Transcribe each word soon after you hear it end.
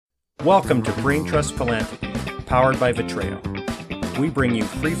Welcome to Brain Trust Philanthropy, powered by Vitreo. We bring you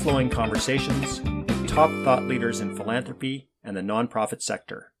free-flowing conversations with top thought leaders in philanthropy and the nonprofit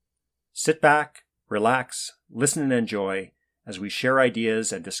sector. Sit back, relax, listen and enjoy as we share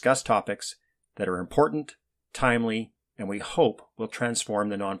ideas and discuss topics that are important, timely, and we hope will transform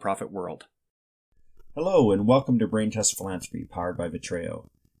the nonprofit world. Hello and welcome to Brain Trust Philanthropy, powered by Vitreo.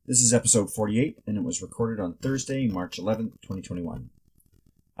 This is episode 48 and it was recorded on Thursday, March 11th, 2021.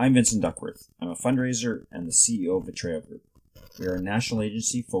 I'm Vincent Duckworth. I'm a fundraiser and the CEO of Vitreo Group. We are a national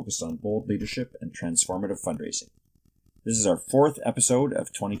agency focused on bold leadership and transformative fundraising. This is our fourth episode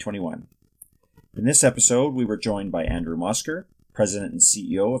of 2021. In this episode, we were joined by Andrew Mosker, President and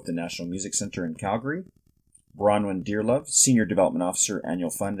CEO of the National Music Centre in Calgary, Bronwyn Dearlove, Senior Development Officer,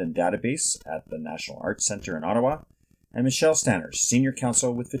 Annual Fund and Database at the National Arts Centre in Ottawa, and Michelle Stanners, Senior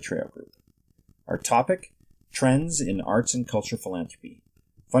Counsel with Vitreo Group. Our topic, Trends in Arts and Culture Philanthropy.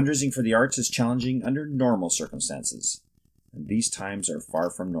 Fundraising for the arts is challenging under normal circumstances, and these times are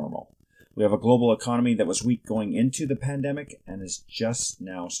far from normal. We have a global economy that was weak going into the pandemic and is just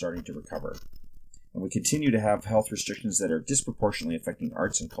now starting to recover. And we continue to have health restrictions that are disproportionately affecting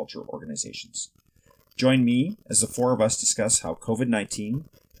arts and culture organizations. Join me as the four of us discuss how COVID-19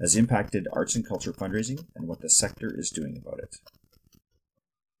 has impacted arts and culture fundraising and what the sector is doing about it.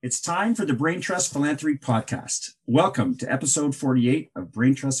 It's time for the Brain Trust Philanthropy podcast. Welcome to episode 48 of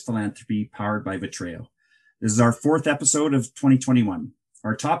Brain Trust Philanthropy, powered by Vitreo. This is our fourth episode of 2021.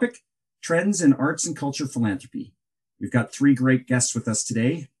 Our topic, Trends in Arts and Culture Philanthropy. We've got three great guests with us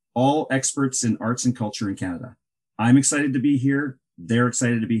today, all experts in arts and culture in Canada. I'm excited to be here. They're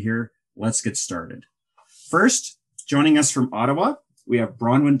excited to be here. Let's get started. First, joining us from Ottawa, we have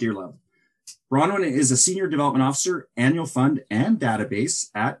Bronwyn Dearlove. Bronwyn is a Senior Development Officer, Annual Fund and Database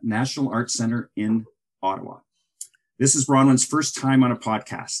at National Arts Centre in Ottawa. This is Bronwyn's first time on a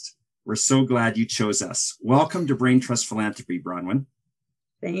podcast. We're so glad you chose us. Welcome to Brain Trust Philanthropy, Bronwyn.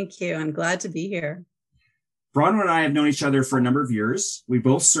 Thank you. I'm glad to be here. Bronwyn and I have known each other for a number of years. We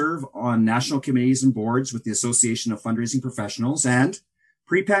both serve on national committees and boards with the Association of Fundraising Professionals, and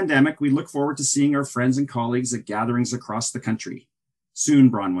pre-pandemic, we look forward to seeing our friends and colleagues at gatherings across the country. Soon,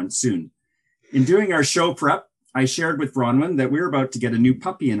 Bronwyn, soon. In doing our show prep, I shared with Bronwyn that we're about to get a new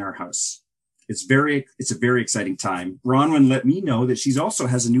puppy in our house. It's a very exciting time. Bronwyn let me know that she also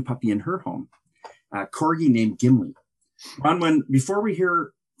has a new puppy in her home, a corgi named Gimli. Bronwyn, before we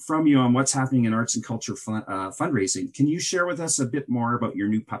hear from you on what's happening in arts and culture fundraising, can you share with us a bit more about your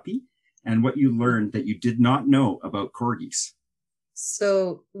new puppy and what you learned that you did not know about corgis?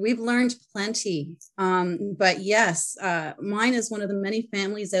 So we've learned plenty, but yes, mine is one of the many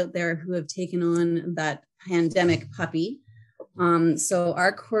families out there who have taken on that pandemic puppy. So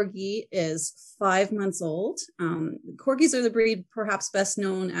our corgi is 5 months old. Corgis are the breed perhaps best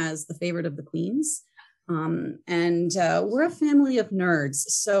known as the favorite of the queens. And we're a family of nerds.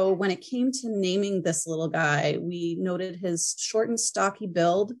 So when it came to naming this little guy, we noted his short and stocky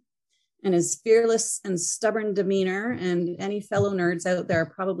build and his fearless and stubborn demeanor. And any fellow nerds out there are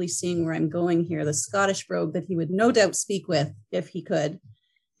probably seeing where I'm going here, the Scottish brogue that he would no doubt speak with if he could.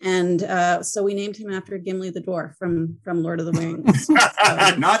 And so we named him after Gimli the dwarf from Lord of the Rings. So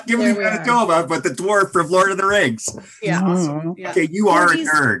not Gimli Manitoba, but the dwarf from Lord of the Rings. Yeah. Awesome. Yeah. Okay, you are a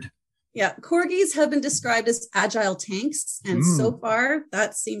nerd. Yeah, corgis have been described as agile tanks, and so far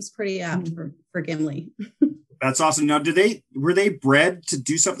that seems pretty apt for Gimli. That's awesome. Now, were they bred to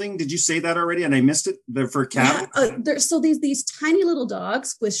do something? Did you say that already? And I missed it. They're for cattle. Yeah, so these tiny little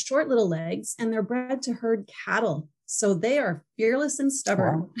dogs with short little legs, and they're bred to herd cattle. So they are fearless and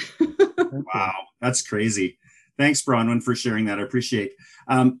stubborn. Wow, that's crazy. Thanks, Bronwyn, for sharing that. I appreciate.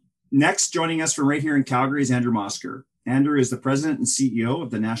 Next, joining us from right here in Calgary is Andrew Mosker. Andrew is the President and CEO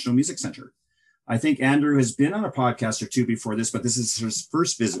of the National Music Centre. I think Andrew has been on a podcast or two before this, but this is his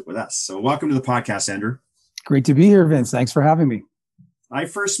first visit with us. So welcome to the podcast, Andrew. Great to be here, Vince. Thanks for having me. I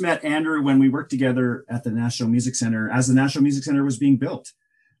first met Andrew when we worked together at the National Music Centre as the National Music Centre was being built.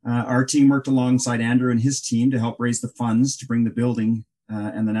 Our team worked alongside Andrew and his team to help raise the funds to bring the building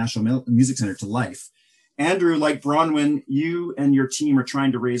and the National Music Centre to life. Andrew, like Bronwyn, you and your team are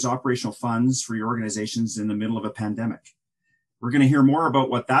trying to raise operational funds for your organizations in the middle of a pandemic. We're going to hear more about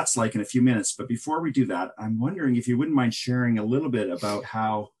what that's like in a few minutes. But before we do that, I'm wondering if you wouldn't mind sharing a little bit about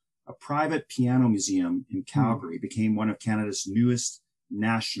how a private piano museum in Calgary became one of Canada's newest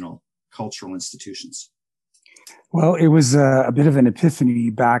national cultural institutions. Well, it was a bit of an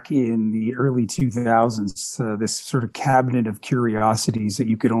epiphany back in the early 2000s, this sort of cabinet of curiosities that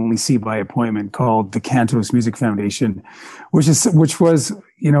you could only see by appointment called the Cantos Music Foundation, which was,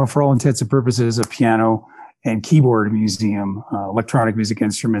 for all intents and purposes, a piano and keyboard museum, electronic music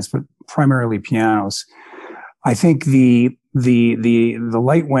instruments, but primarily pianos. I think the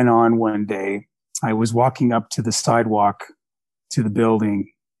light went on one day. I was walking up to the sidewalk to the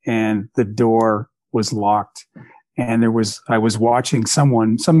building, and the door was locked. And I was watching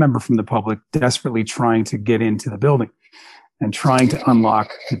some member from the public desperately trying to get into the building and trying to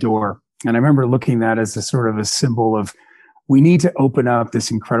unlock the door. And I remember looking at that as a sort of a symbol of, we need to open up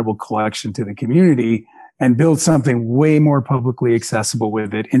this incredible collection to the community and build something way more publicly accessible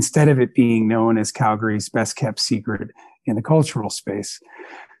with it, instead of it being known as Calgary's best kept secret in the cultural space.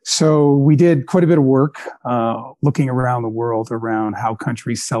 So we did quite a bit of work looking around the world around how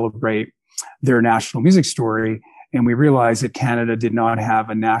countries celebrate their national music story. And we realized that Canada did not have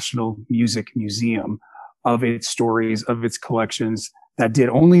a national music museum of its stories, of its collections, that did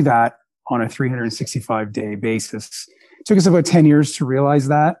only that on a 365-day basis. It took us about 10 years to realize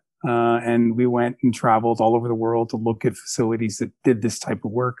that. And we went and traveled all over the world to look at facilities that did this type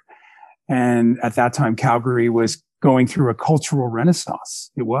of work. And at that time, Calgary was going through a cultural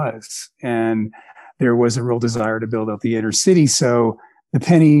renaissance. It was. And there was a real desire to build out the inner city. So the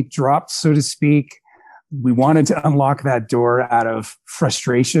penny dropped, so to speak. We wanted to unlock that door out of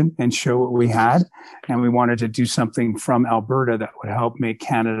frustration and show what we had. And we wanted to do something from Alberta that would help make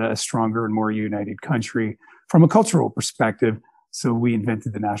Canada a stronger and more united country from a cultural perspective. So we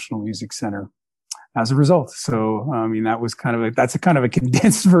invented the National Music Center as a result. So, I mean, that was that's a kind of a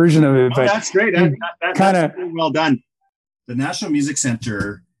condensed version of it. Oh, but that's great. That's really well done. The National Music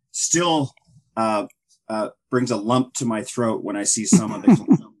Center still brings a lump to my throat when I see some of the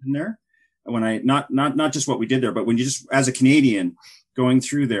in there. When I not just what we did there, but when you just, as a Canadian going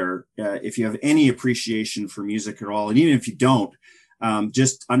through there, if you have any appreciation for music at all, and even if you don't,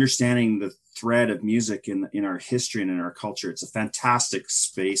 just understanding the thread of music in our history and in our culture, it's a fantastic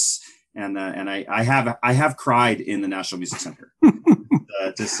space. And I have cried in the National Music Center.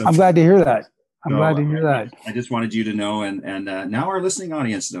 I'm glad to hear that. I'm glad to hear that. I just wanted you to know, and now our listening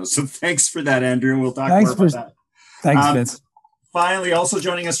audience knows. So thanks for that, Andrew. We'll talk more about that. Thanks, Vince. Finally, also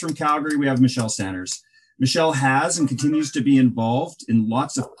joining us from Calgary, we have Michelle Sanders. Michelle has and continues to be involved in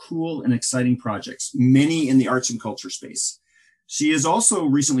lots of cool and exciting projects, many in the arts and culture space. She has also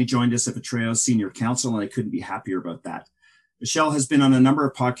recently joined us at Vitreo's Senior Council, and I couldn't be happier about that. Michelle has been on a number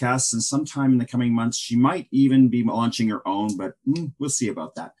of podcasts, and sometime in the coming months, she might even be launching her own, but we'll see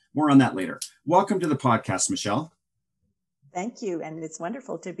about that. More on that later. Welcome to the podcast, Michelle. Thank you. And it's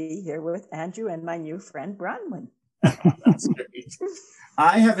wonderful to be here with Andrew and my new friend, Bronwyn. That's great.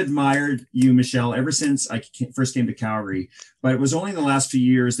 I have admired you, Michelle, ever since I first came to Calgary, but it was only in the last few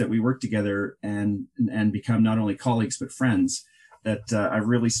years that we worked together and become not only colleagues, but friends, that I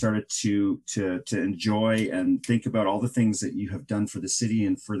really started to enjoy and think about all the things that you have done for the city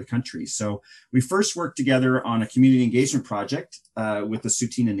and for the country. So we first worked together on a community engagement project with the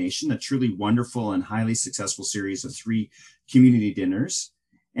Tsuut'ina Nation, a truly wonderful and highly successful series of 3 community dinners.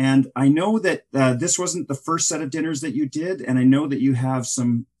 And I know that this wasn't the first set of dinners that you did, and I know that you have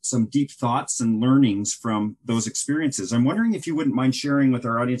some deep thoughts and learnings from those experiences. I'm wondering if you wouldn't mind sharing with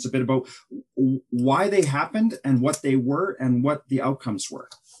our audience a bit about why they happened and what they were and what the outcomes were.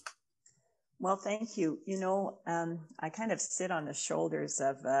 Well, thank you. You know, I kind of sit on the shoulders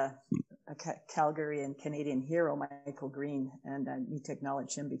of a Calgary and Canadian hero, Michael Green, and I need to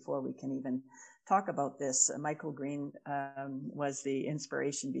acknowledge him before we can even talk about this. Michael Green was the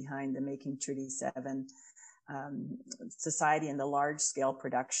inspiration behind the Making Treaty 7 society and the large-scale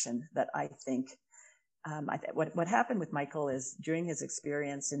production that I think what happened with Michael is during his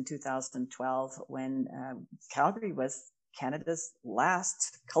experience in 2012, when Calgary was Canada's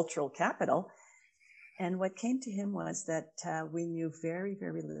last cultural capital, and what came to him was that we knew very,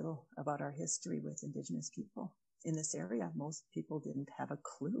 very little about our history with Indigenous people in this area. Most people didn't have a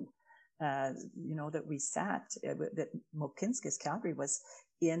clue. That we sat, that Mohkinstsis, Calgary, was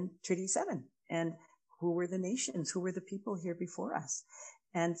in Treaty 7. And who were the nations? Who were the people here before us?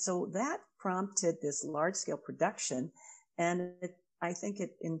 And so that prompted this large-scale production. And I think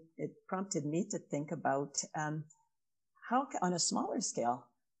it prompted me to think about how, on a smaller scale,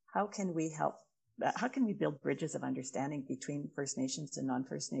 how can we help? How can we build bridges of understanding between First Nations and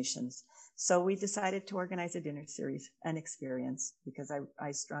non-First Nations? So we decided to organize a dinner series, an experience, because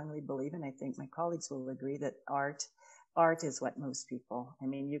I strongly believe, and I think my colleagues will agree, that art is what moves people. I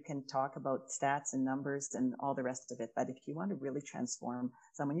mean, you can talk about stats and numbers and all the rest of it, but if you want to really transform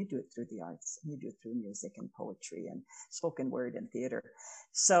someone, you do it through the arts, and you do it through music and poetry and spoken word and theater.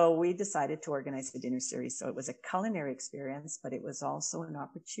 So we decided to organize a dinner series. So it was a culinary experience, but it was also an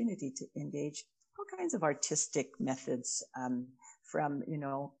opportunity to engage all kinds of artistic methods from,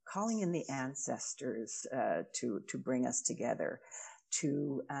 calling in the ancestors to bring us together,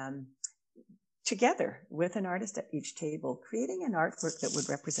 to together with an artist at each table, creating an artwork that would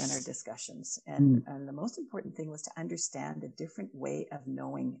represent our discussions. And the most important thing was to understand a different way of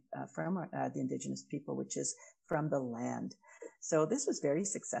knowing from the Indigenous people, which is from the land. So this was very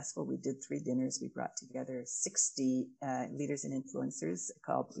successful. We did 3 dinners. We brought together 60 leaders and influencers.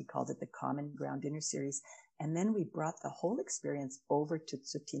 We called it the Common Ground Dinner Series. And then we brought the whole experience over to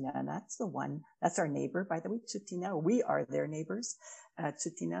Tsuut'ina. And that's our neighbor, by the way, Tsuut'ina. We are their neighbors.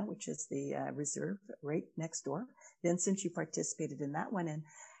 Tsuut'ina, which is the reserve right next door. Vincent, you participated in that one. And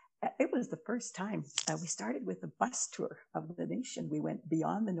it was the first time we started with a bus tour of the nation. We went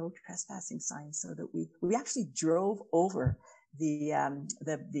beyond the no trespassing sign, so that we actually drove over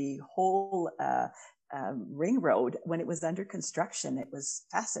the whole ring road when it was under construction. It was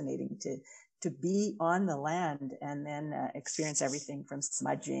fascinating to be on the land and then experience everything from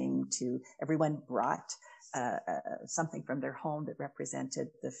smudging to everyone brought something from their home that represented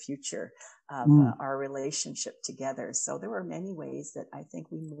the future of our relationship together. So there were many ways that I think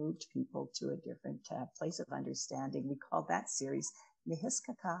we moved people to a different place of understanding. We called that series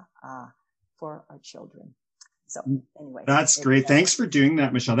Nihiskaka for our children. So anyway. That's great. Thanks for doing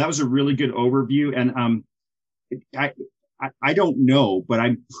that, Michelle. That was a really good overview. And I don't know, but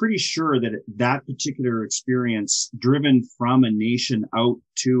I'm pretty sure that particular experience, driven from a nation out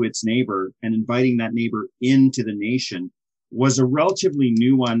to its neighbor and inviting that neighbor into the nation, was a relatively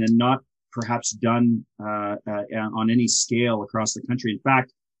new one and not perhaps done on any scale across the country. In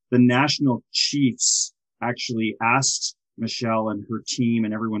fact, the national chiefs actually asked Michelle and her team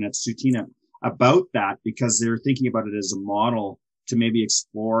and everyone at Tsuut'ina about that, because they're thinking about it as a model to maybe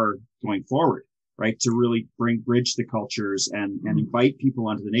explore going forward. Right, to really bridge the cultures and invite people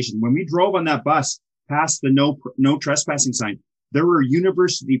onto the nation. When we drove on that bus past the no trespassing sign, there were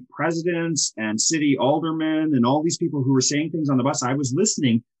university presidents and city aldermen and all these people who were saying things on the bus. I was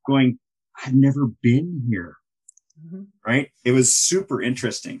listening, going, I've never been here. Right? It was super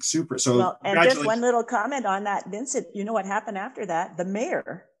interesting. Super. So, well, and just one little comment on that, Vincent. You know what happened after that? The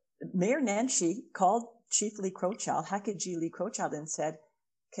Mayor Nenshi, called Chief Lee Crowchild, Hakaji Lee Crowchild, and said,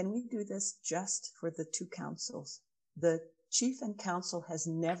 can we do this just for the 2 councils? The chief and council has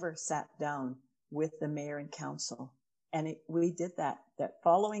never sat down with the mayor and council. And we did that.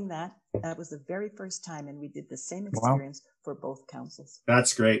 Following that was the very first time. And we did the same experience for both councils.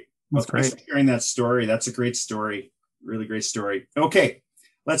 That's great. Well, thanks for sharing that story. That's a great story. Really great story. Okay,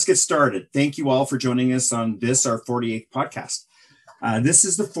 let's get started. Thank you all for joining us on this, our 48th podcast. This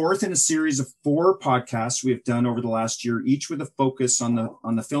is the 4th in a series of 4 podcasts we've done over the last year, each with a focus on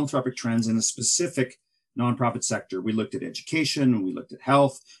the philanthropic trends in a specific nonprofit sector. We looked at education, we looked at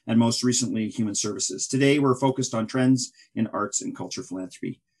health, and most recently, human services. Today, we're focused on trends in arts and culture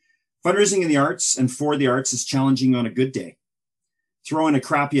philanthropy. Fundraising in the arts and for the arts is challenging on a good day. Throw in a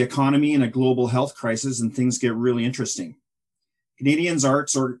crappy economy and a global health crisis, and things get really interesting. Canadian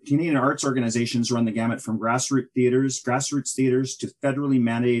arts organizations run the gamut from grassroots theaters to federally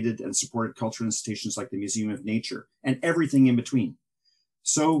mandated and supported cultural institutions like the Museum of Nature and everything in between.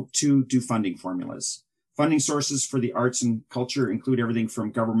 So too do funding formulas. Funding sources for the arts and culture include everything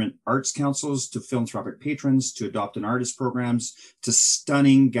from government arts councils to philanthropic patrons to adopt an artist programs to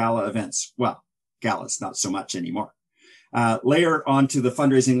stunning gala events. Well, galas, not so much anymore. Layer onto the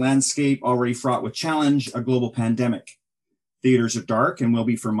fundraising landscape already fraught with challenge, a global pandemic. Theaters are dark and will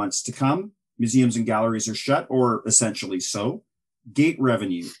be for months to come. Museums and galleries are shut, or essentially so. Gate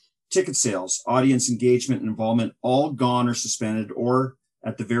revenue, ticket sales, audience engagement and involvement, all gone or suspended, or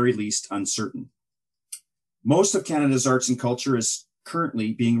at the very least, uncertain. Most of Canada's arts and culture is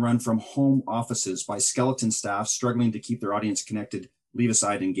currently being run from home offices by skeleton staff struggling to keep their audience connected, leave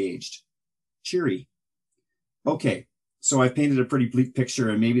aside engaged. Cheery. Okay, so I've painted a pretty bleak picture,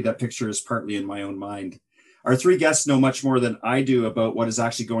 and maybe that picture is partly in my own mind. Our 3 guests know much more than I do about what is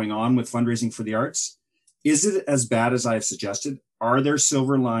actually going on with fundraising for the arts. Is it as bad as I've suggested? Are there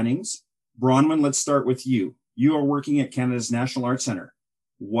silver linings? Bronwyn, let's start with you. You are working at Canada's National Arts Centre.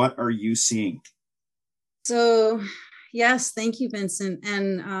 What are you seeing? So, yes, thank you, Vincent.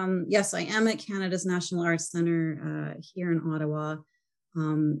 And yes, I am at Canada's National Arts Centre here in Ottawa.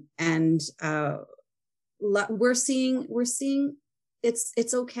 And we're seeing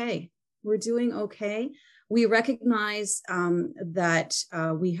it's okay. We're doing okay. We recognize that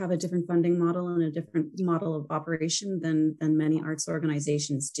we have a different funding model and a different model of operation than many arts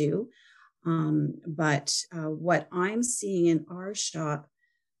organizations do. But what I'm seeing in our shop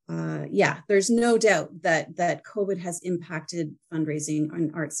there's no doubt that COVID has impacted fundraising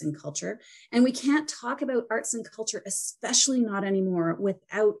on arts and culture. And we can't talk about arts and culture, especially not anymore,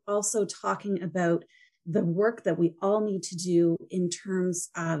 without also talking about the work that we all need to do in terms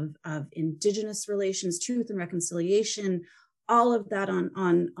of Indigenous relations, truth and reconciliation, all of that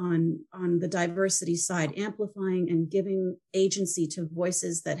on the diversity side, amplifying and giving agency to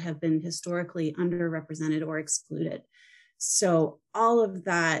voices that have been historically underrepresented or excluded. So all of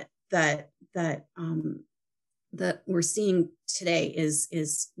that we're seeing today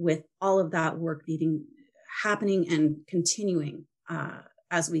is with all of that work happening and continuing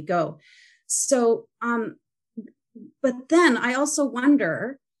as we go. So, but then I also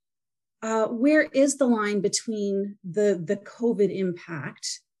wonder, where is the line between the COVID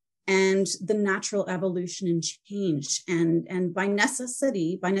impact and the natural evolution and change? And by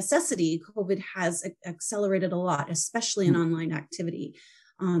necessity, COVID has accelerated a lot, especially in online activity.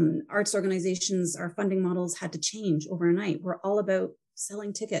 Arts organizations, our funding models had to change overnight. We're all about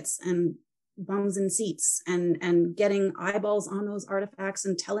selling tickets and bums in seats and getting eyeballs on those artifacts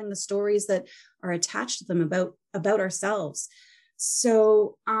and telling the stories that are attached to them about ourselves.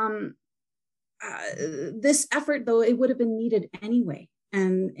 So this effort, though, it would have been needed anyway,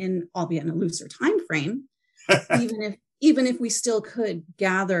 and albeit in a looser time frame, even if we still could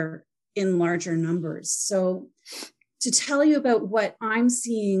gather in larger numbers. So to tell you about what I'm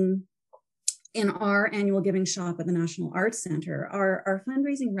seeing in our annual giving shop at the National Arts Centre, our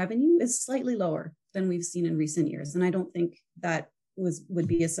fundraising revenue is slightly lower than we've seen in recent years. And I don't think that would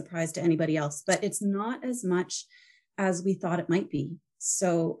be a surprise to anybody else, but it's not as much as we thought it might be.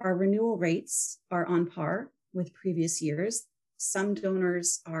 So our renewal rates are on par with previous years. Some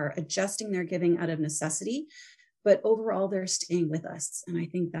donors are adjusting their giving out of necessity, but overall they're staying with us. And I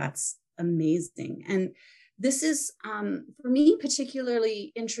think that's amazing. And this is, for me,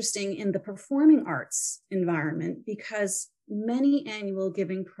 particularly interesting in the performing arts environment, because many annual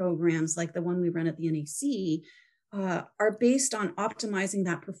giving programs like the one we run at the NAC are based on optimizing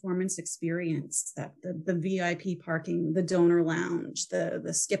that performance experience, that the VIP parking, the donor lounge,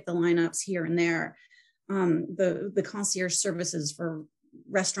 the skip the lineups here and there, the concierge services for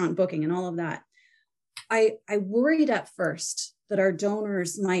restaurant booking and all of that. I worried at first that our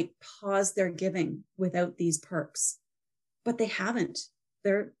donors might pause their giving without these perks, but they haven't.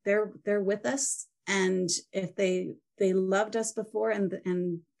 They're with us, and if they loved us before,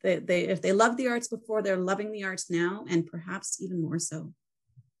 and if they loved the arts before, they're loving the arts now, and perhaps even more so.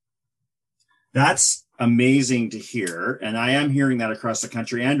 That's amazing to hear, and I am hearing that across the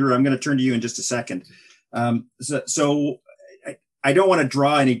country. Andrew, I'm going to turn to you in just a second. So I don't want to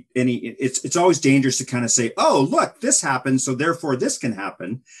draw any. It's always dangerous to kind of say, "Oh, look, this happened, so therefore this can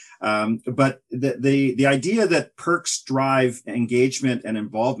happen." But the idea that perks drive engagement and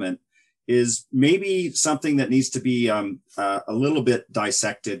involvement is maybe something that needs to be a little bit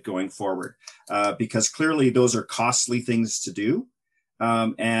dissected going forward, because clearly those are costly things to do,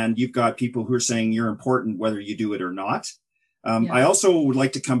 and you've got people who are saying you're important whether you do it or not. I also would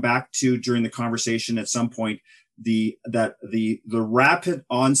like to come back to, during the conversation at some point, the rapid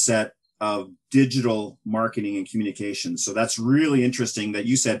onset of digital marketing and communication. So that's really interesting that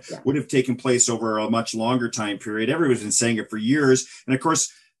you said would have taken place over a much longer time period. Everyone's been saying it for years. And of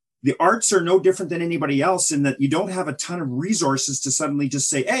course, the arts are no different than anybody else in that you don't have a ton of resources to suddenly just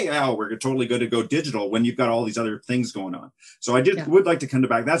say, hey, we're totally good to go digital when you've got all these other things going on. So I would like to come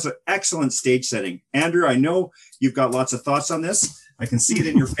back. That's an excellent stage setting. Andrew, I know you've got lots of thoughts on this. I can see it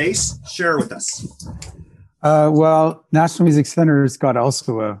in your face. Share with us. Well, National Music Centre has got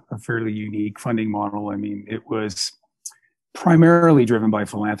also a fairly unique funding model. I mean, it was primarily driven by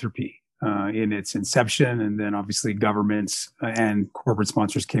philanthropy in its inception, and then obviously governments and corporate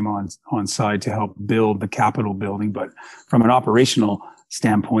sponsors came on side to help build the Capitol building. But from an operational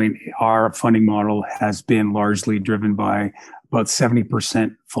standpoint, our funding model has been largely driven by about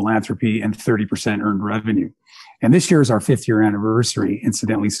 70% philanthropy and 30% earned revenue. And this year is our 5th year anniversary,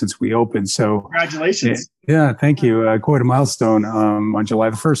 incidentally, since we opened. So congratulations. Yeah, thank you. Quite a milestone on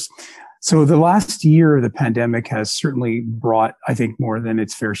July the 1st. So the last year of the pandemic has certainly brought, I think, more than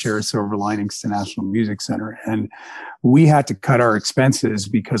its fair share of silver linings to National Music Centre. And we had to cut our expenses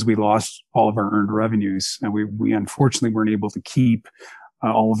because we lost all of our earned revenues. And we unfortunately weren't able to keep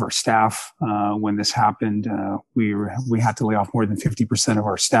all of our staff when this happened. We had to lay off more than 50% of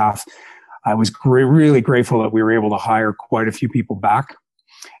our staff. I was really grateful that we were able to hire quite a few people back.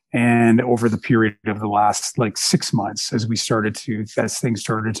 And over the period of the last 6 months, as things started to,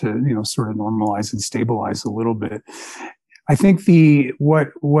 sort of normalize and stabilize a little bit, I think what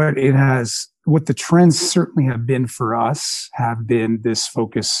the trends certainly have been for us have been this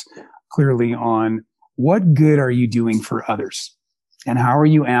focus clearly on what good are you doing for others, and how are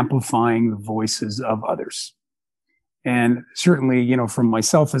you amplifying the voices of others. And certainly, from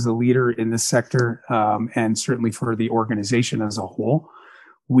myself as a leader in this sector, and certainly for the organization as a whole,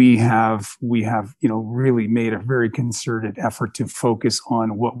 we have really made a very concerted effort to focus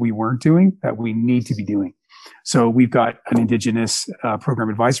on what we weren't doing that we need to be doing. So we've got an Indigenous program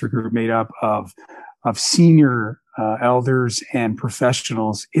advisory group made up of senior elders and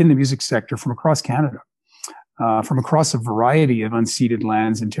professionals in the music sector from across Canada. From across a variety of unceded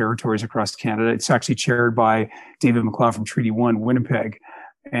lands and territories across Canada. It's actually chaired by David McLeod from Treaty 1, Winnipeg.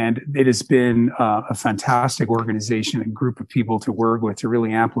 And it has been a fantastic organization and group of people to work with to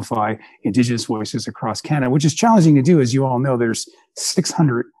really amplify Indigenous voices across Canada, which is challenging to do. As you all know, there's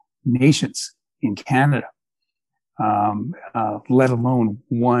 600 nations in Canada, let alone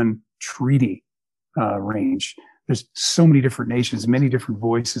one treaty range. There's so many different nations, many different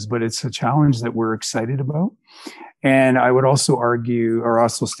voices, but it's a challenge that we're excited about. And I would also argue, or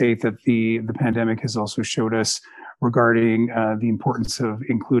also state, that the pandemic has also showed us regarding the importance of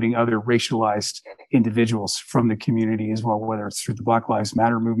including other racialized individuals from the community as well, whether it's through the Black Lives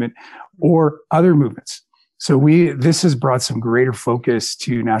Matter movement or other movements. So this has brought some greater focus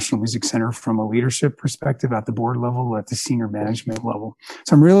to National Music Centre from a leadership perspective at the board level, at the senior management level.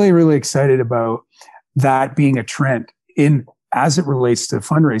 So I'm really, really excited about that being a trend as it relates to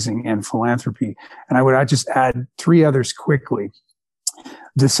fundraising and philanthropy. And I'd just add 3 others quickly.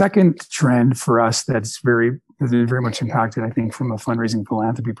 The second trend for us that's very much impacted, I think, from a fundraising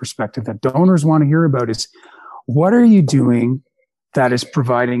philanthropy perspective that donors want to hear about is, what are you doing that is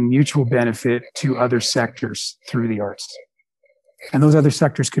providing mutual benefit to other sectors through the arts? And those other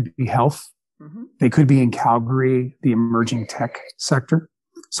sectors could be health. Mm-hmm. They could be in Calgary, the emerging tech sector.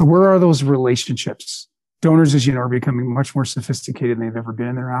 So where are those relationships? Donors, as you know, are becoming much more sophisticated than they've ever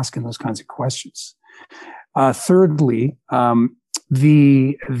been. They're asking those kinds of questions. Thirdly,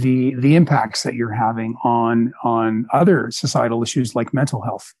 the impacts that you're having on other societal issues like mental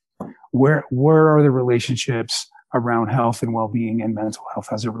health. Where are the relationships around health and well-being and mental health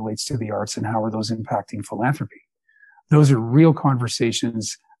as it relates to the arts, and how are those impacting philanthropy? Those are real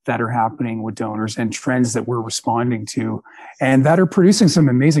conversations that are happening with donors and trends that we're responding to, and that are producing some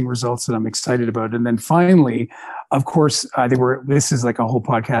amazing results that I'm excited about. And then finally, of course, this is like a whole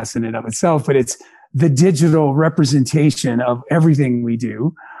podcast in and of itself, but it's the digital representation of everything we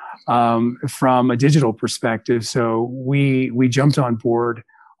do from a digital perspective. So we jumped on board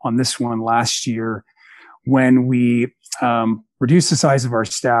on this one last year when we reduced the size of our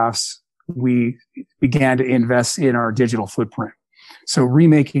staffs. We began to invest in our digital footprint. So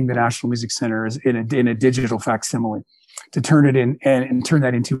remaking the National Music Centre in a digital facsimile to turn it in and turn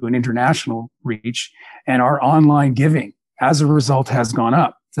that into an international reach. And our online giving, as a result, has gone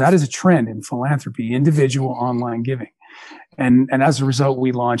up. So that is a trend in philanthropy, individual online giving. And as a result,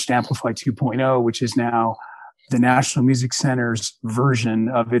 we launched Amplify 2.0, which is now the National Music Centre's version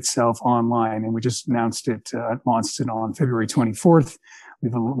of itself online. And we just launched it on February 24th.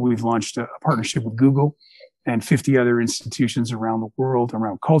 We've launched a partnership with Google and 50 other institutions around the world,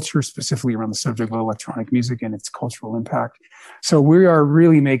 around culture, specifically around the subject of electronic music and its cultural impact. So we are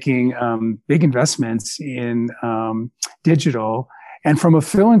really making big investments in digital. And from a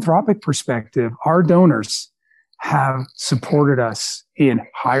philanthropic perspective, our donors have supported us in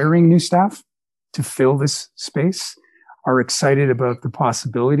hiring new staff to fill this space, are excited about the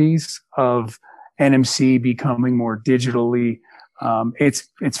possibilities of NMC becoming more digitally,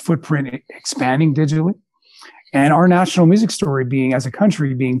 its footprint expanding digitally. And our national music story as a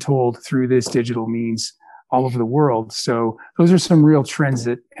country being told through this digital means all over the world. So those are some real trends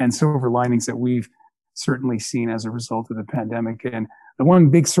and silver linings that we've certainly seen as a result of the pandemic. And the one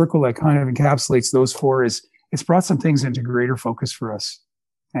big circle that kind of encapsulates those 4 is it's brought some things into greater focus for us.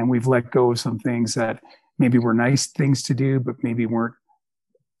 And we've let go of some things that maybe were nice things to do, but maybe weren't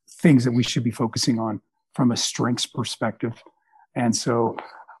things that we should be focusing on from a strengths perspective. And so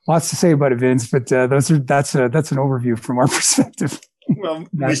lots to say about it, Vince, but that's an overview from our perspective. Well,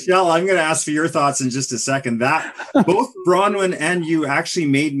 Michelle, I'm going to ask for your thoughts in just a second. That both Bronwyn and you actually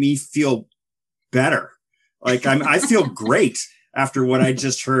made me feel better. Like I feel great after what I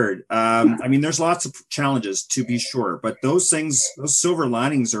just heard. I mean, there's lots of challenges to be sure, but those silver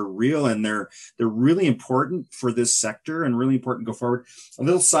linings are real, and they're really important for this sector and really important to go forward. A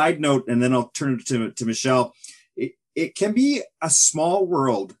little side note, and then I'll turn it to Michelle. It can be a small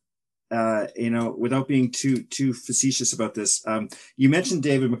world, without being too facetious about this. You mentioned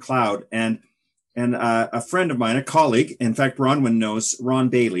David McLeod, and And a friend of mine, a colleague, in fact, Bronwyn knows Ron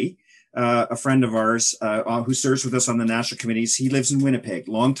Bailey, a friend of ours who serves with us on the national committees. He lives in Winnipeg,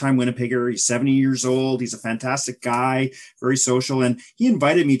 longtime Winnipegger. He's 70 years old. He's a fantastic guy, very social. And he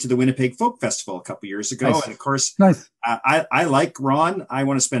invited me to the Winnipeg Folk Festival a couple years ago. Nice. And of course, Nice. I like Ron. I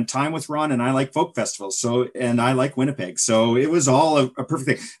want to spend time with Ron, and I like folk festivals. So, and I like Winnipeg. So it was all a perfect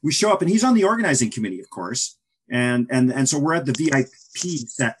thing. We show up, and he's on the organizing committee, of course. And so we're at the VIP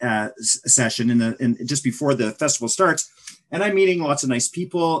session in just before the festival starts, and I'm meeting lots of nice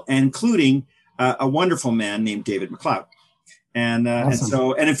people, including a wonderful man named David McLeod. And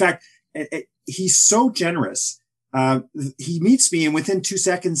Awesome. and in fact, he's so generous. He meets me, and within 2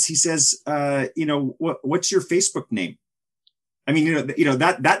 seconds, he says, what's your Facebook name? I mean,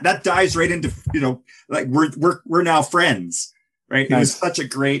 that dives right into, like we're now friends. Right. Nice. It was such a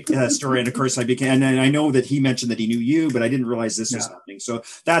great story. And of course and I know that he mentioned that he knew you, but I didn't realize this was happening. So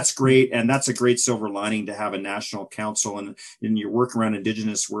that's great. And that's a great silver lining to have a national council, and in your work around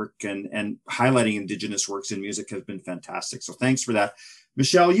Indigenous work and highlighting Indigenous works in music has been fantastic. So thanks for that.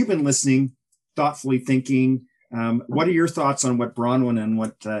 Michelle, you've been listening, thoughtfully thinking. What are your thoughts on what Bronwyn and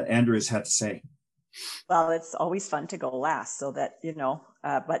what Andrew has had to say? Well, it's always fun to go last, so that,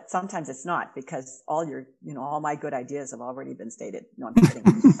 but sometimes it's not, because all my good ideas have already been stated. No, I'm kidding.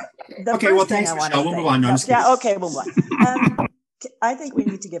 Okay, well, thanks, Michelle. We'll move on. Okay, we'll move on. I think we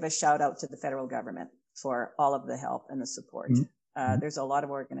need to give a shout out to the federal government for all of the help and the support. Mm-hmm. There's a lot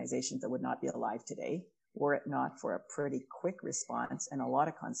of organizations that would not be alive today were it not for a pretty quick response and a lot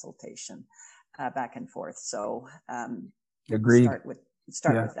of consultation back and forth. So agreed.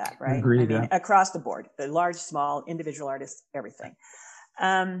 Start with that, right? Agreed, across the board, the large, small, individual artists, everything.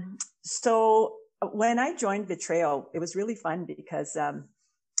 So when I joined Vitreo, it was really fun because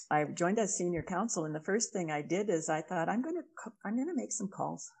I joined as senior counsel, and the first thing I did is I thought I'm going to make some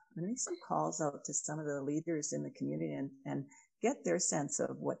calls. I'm going to make some calls out to some of the leaders in the community and get their sense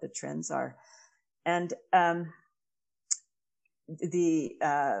of what the trends are. And and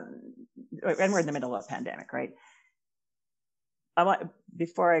we're in the middle of a pandemic, right?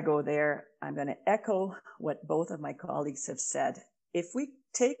 Before I go there, I'm going to echo what both of my colleagues have said. If we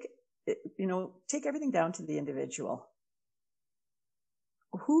take everything down to the individual,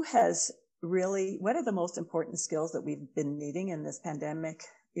 what are the most important skills that we've been needing in this pandemic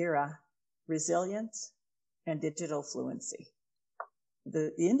era? Resilience and digital fluency.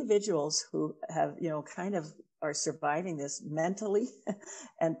 The individuals who have, kind of are surviving this mentally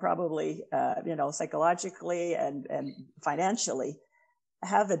and probably, psychologically and financially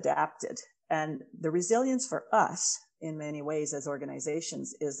have adapted. And the resilience for us in many ways as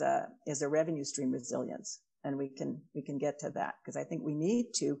organizations is a revenue stream resilience. And we can get to that, because I think we need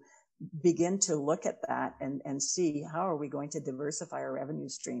to begin to look at that and see how are we going to diversify our revenue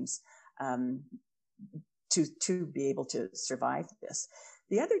streams to be able to survive this.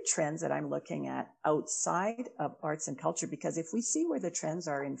 The other trends that I'm looking at outside of arts and culture, because if we see where the trends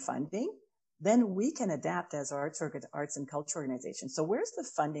are in funding, then we can adapt as arts and culture organizations. So where's the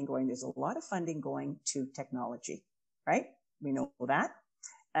funding going? There's a lot of funding going to technology, right? We know that,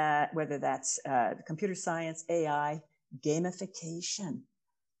 whether that's computer science, AI, gamification.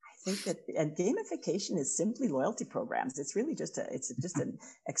 I think that, and gamification is simply loyalty programs. It's really just an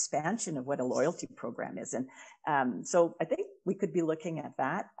expansion of what a loyalty program is. And so I think we could be looking at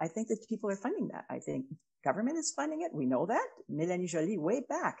that. I think that people are funding that. I think government is funding it. We know that. Mélanie Joly, way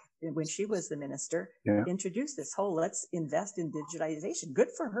back when she was the minister, introduced this whole let's invest in digitization.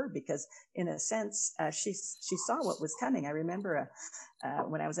 Good for her, because in a sense, she saw what was coming. I remember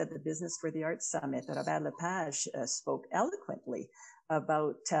when I was at the Business for the Arts Summit, Robert Lepage spoke eloquently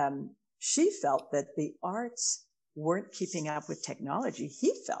about she felt that the arts weren't keeping up with technology.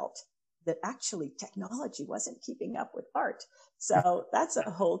 He felt that actually technology wasn't keeping up with art. So that's a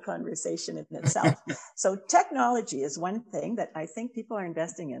whole conversation in itself. So technology is one thing that I think people are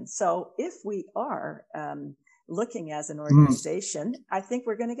investing in. So if we are looking as an organization, I think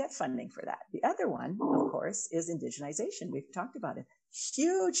we're going to get funding for that. The other one, of course, is indigenization. We've talked about it.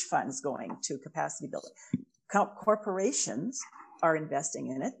 Huge funds going to capacity building. Corporations are investing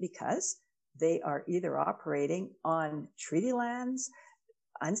in it because they are either operating on treaty lands,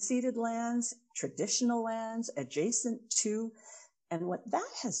 unceded lands, traditional lands, adjacent to. And what that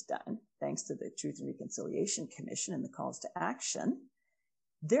has done, thanks to the Truth and Reconciliation Commission and the calls to action,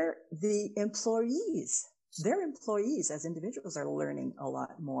 their employees as individuals are learning a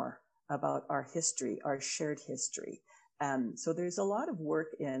lot more about our history, our shared history. So there's a lot of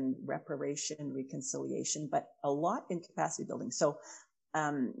work in reparation, reconciliation, but a lot in capacity building. So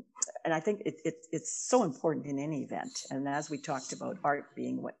and I think it's so important in any event. And as we talked about art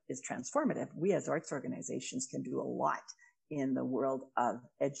being what is transformative, we as arts organizations can do a lot in the world of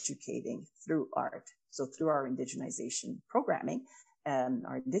educating through art. So through our indigenization programming,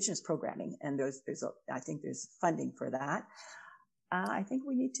 our Indigenous programming, and I think there's funding for that. I think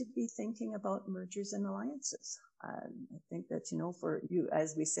we need to be thinking about mergers and alliances. I think that, for you,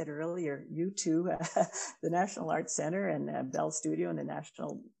 as we said earlier, you two, the National Arts Center and Bell Studio and the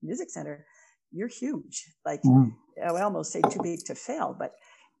National Music Center, you're huge. Like, I almost say too big to fail, but,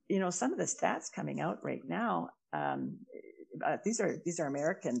 some of the stats coming out right now, these are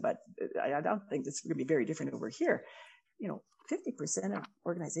American, but I don't think it's going to be very different over here. 50% of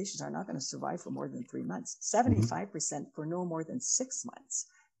organizations are not going to survive for more than 3 months, 75% for no more than 6 months,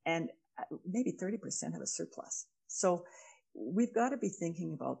 and maybe 30% have a surplus. So we've got to be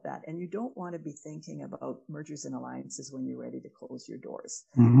thinking about that. And you don't want to be thinking about mergers and alliances when you're ready to close your doors.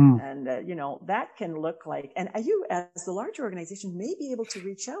 And, that can look like, and you as the larger organization may be able to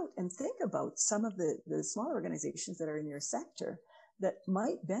reach out and think about some of the smaller organizations that are in your sector that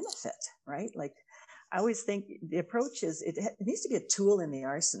might benefit, right? Like, I always think the approach is it needs to be a tool in the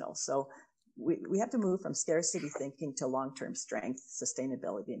arsenal. So we have to move from scarcity thinking to long-term strength,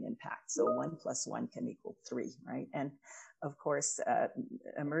 sustainability, and impact. So 1 + 1 can equal 3, right? And of course, a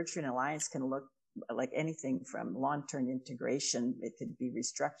merger and alliance can look like anything from long-term integration. It could be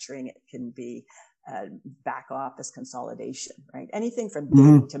restructuring. It can be back office consolidation, right? Anything from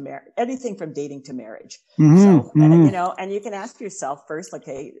dating to marriage. Anything from dating to marriage. So and you can ask yourself first,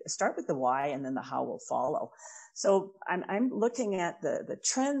 okay, start with the why, and then the how will follow. So I'm looking at the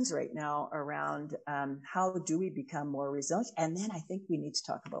trends right now around how do we become more resilient, and then I think we need to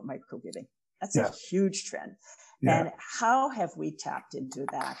talk about microgiving. That's a huge trend. Yeah. And how have we tapped into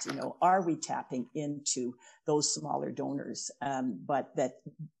that? Are we tapping into those smaller donors, but that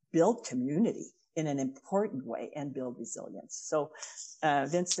build community in an important way and build resilience? So,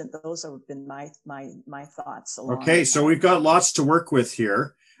 Vincent, those have been my thoughts. Okay, so we've got lots to work with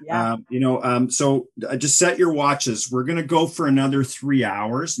here. Yeah. So just set your watches. We're going to go for another 3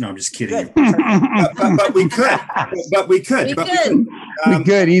 hours. No, I'm just kidding. but we could. We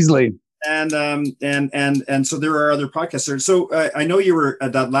could easily. And so there are other podcasts. So I know you were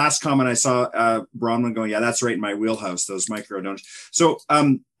at that last comment. I saw Bronwyn going, yeah, that's right in my wheelhouse, those micro donors. So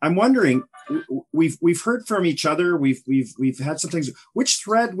I'm wondering, we've heard from each other. We've had some things. Which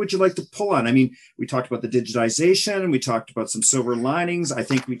thread would you like to pull on? I mean, we talked about the digitization. We talked about some silver linings. I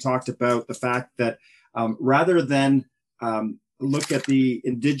think we talked about the fact that rather than look at the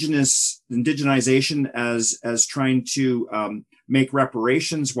indigenization as trying to make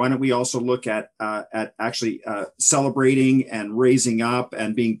reparations, why don't we also look at actually celebrating and raising up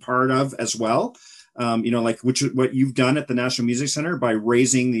and being part of as well? Like what you've done at the National Music Center by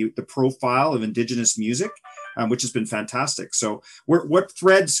raising the profile of Indigenous music, which has been fantastic. So what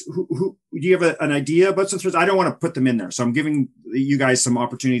threads, who do you have an idea about some threads? I don't want to put them in there. So I'm giving you guys some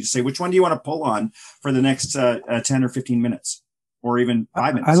opportunity to say, which one do you want to pull on for the next 10 or 15 minutes? Or even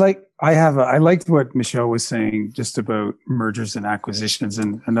 5 minutes. I liked what Michelle was saying just about mergers and acquisitions,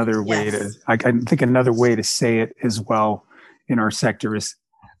 and another way I think another way to say it as well in our sector is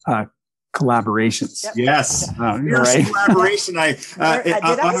collaborations. Yep. Yes. Right. Collaboration. I'm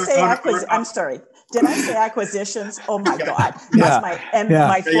sorry. Did I say acquisitions? Oh my God. That's my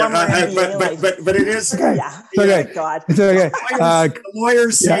former MBA. But it is. Okay. Yeah. Okay. God. It's okay. The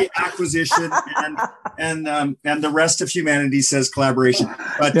lawyers say acquisition and the rest of humanity says collaboration.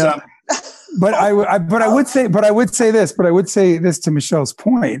 But I would say this to Michelle's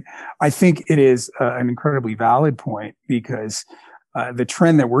point. I think it is an incredibly valid point, because the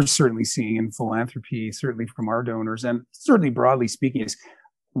trend that we're certainly seeing in philanthropy, certainly from our donors, and certainly broadly speaking, is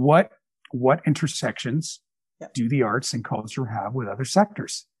what intersections do the arts and culture have with other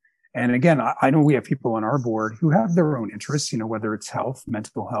sectors? And again, I know we have people on our board who have their own interests, whether it's health,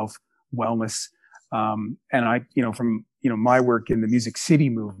 mental health, wellness. And from my work in the Music City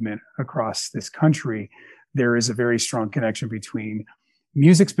movement across this country, there is a very strong connection between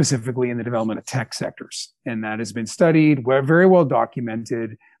music specifically and the development of tech sectors. And that has been studied, very well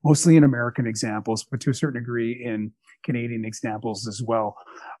documented, mostly in American examples, but to a certain degree in Canadian examples as well.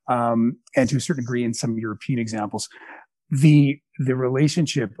 And to a certain degree in some European examples. The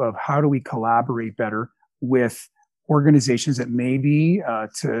relationship of how do we collaborate better with organizations that may be,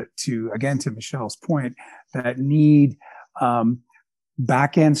 to Michelle's point, that need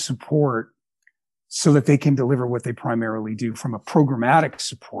back-end support so that they can deliver what they primarily do from a programmatic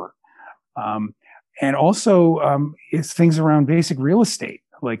support. And also it's things around basic real estate.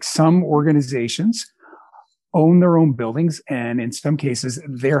 Like some organizations own their own buildings. And in some cases,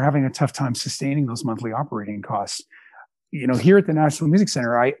 they're having a tough time sustaining those monthly operating costs. Here at the National Music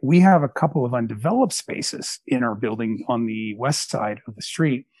Center, we have a couple of undeveloped spaces in our building on the west side of the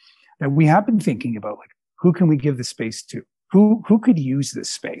street that we have been thinking about, like, who can we give the space to? Who could use this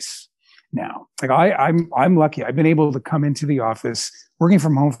space now? Like, I'm lucky. I've been able to come into the office. Working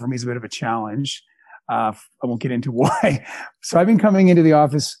from home for me is a bit of a challenge. I won't get into why. So I've been coming into the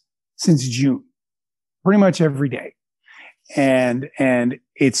office since June, pretty much every day. And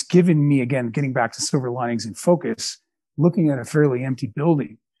it's given me, again, getting back to silver linings and focus, looking at a fairly empty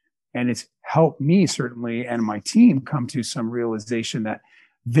building. And it's helped me, certainly, and my team come to some realization that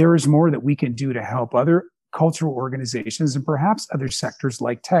there is more that we can do to help other cultural organizations and perhaps other sectors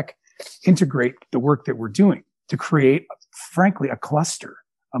like tech integrate the work that we're doing to create, frankly, a cluster,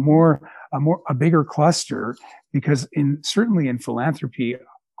 a bigger cluster. Because certainly in philanthropy,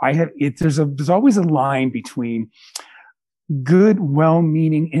 there's always a line between good,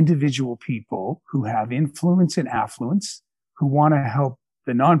 well-meaning individual people who have influence and affluence, who want to help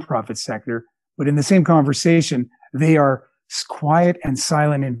the nonprofit sector, but in the same conversation, they are quiet and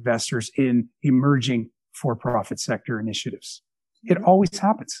silent investors in emerging for-profit sector initiatives. It always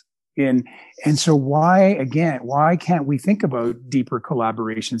happens. And so why can't we think about deeper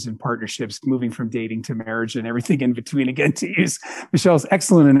collaborations and partnerships, moving from dating to marriage and everything in between, again, to use Michelle's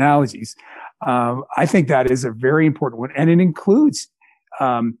excellent analogies? I think that is a very important one. And it includes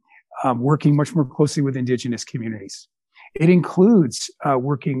working much more closely with Indigenous communities. It includes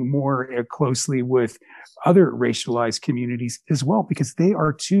working more closely with other racialized communities as well, because they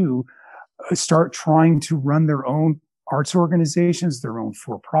are to start trying to run their own arts organizations, their own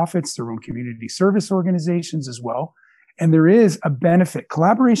for-profits, their own community service organizations as well. And there is a benefit.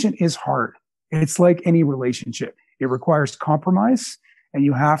 Collaboration is hard. It's like any relationship. It requires compromise, and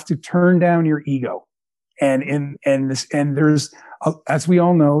you have to turn down your ego. And there's, as we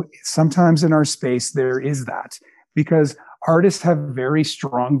all know, sometimes in our space, there is that, because artists have very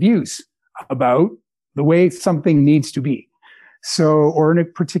strong views about the way something needs to be. So, or in a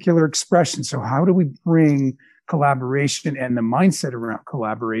particular expression. So how do we bring collaboration and the mindset around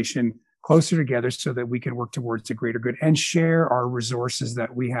collaboration closer together so that we can work towards a greater good and share our resources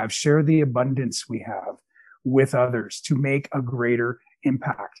that we have, share the abundance we have with others to make a greater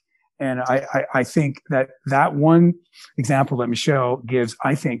impact? And I think that one example that Michelle gives,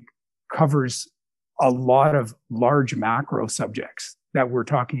 I think, covers a lot of large macro subjects that we're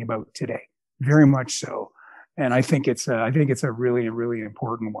talking about today, very much so. And I think it's a really, really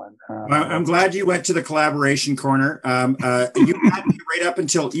important one. I'm glad you went to the collaboration corner. You had me right up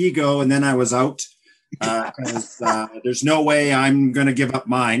until ego, and then I was out. There's no way I'm going to give up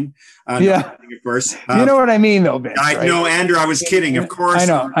mine. Yeah, of course. You know what I mean, though, Ben. I know, Andrew. I was kidding. Of course, I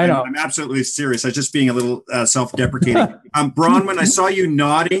know. I'm absolutely serious. I was just being a little self-deprecating. Bronwyn, I saw you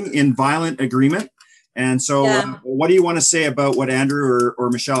nodding in violent agreement. And so, what do you want to say about what Andrew or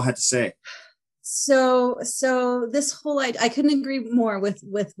Michelle had to say? So this whole I couldn't agree more with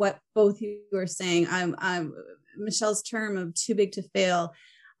what both you are saying. I'm Michelle's term of too big to fail.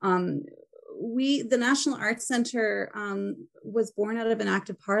 The National Arts Center was born out of an act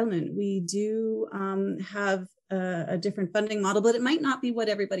of Parliament. We do have a different funding model, but it might not be what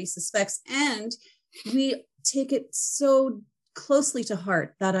everybody suspects. And we take it so closely to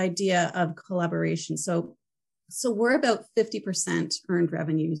heart, that idea of collaboration. So we're about 50% earned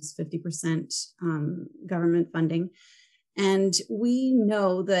revenues, 50% government funding. And we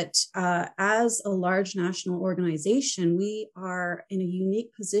know that as a large national organization, we are in a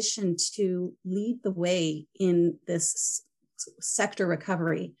unique position to lead the way in this sector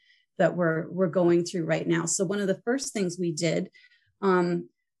recovery that we're going through right now. So one of the first things we did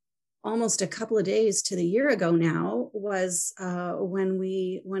almost a couple of days to the year ago now was when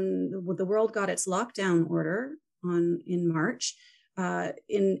the world got its lockdown order in March.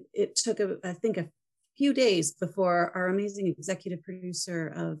 It took I think a few days before our amazing executive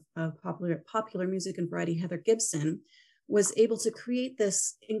producer of popular music and variety, Heather Gibson, was able to create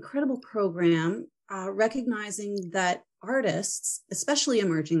this incredible program, recognizing that artists, especially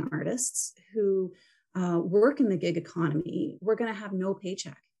emerging artists who work in the gig economy, were going to have no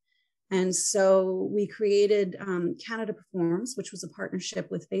paycheck. And so we created Canada Performs, which was a partnership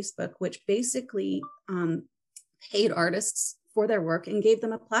with Facebook, which basically paid artists for their work and gave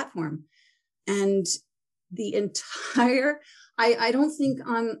them a platform. And the entire, I don't think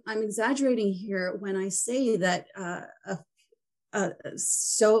I'm exaggerating here when I say that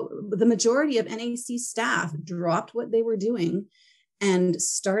so the majority of NAC staff dropped what they were doing and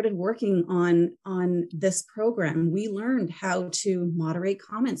started working on this program. We learned how to moderate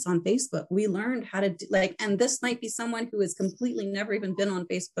comments on Facebook. We learned how to and this might be someone who has completely never even been on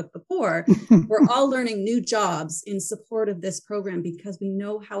Facebook before. We're all learning new jobs in support of this program because we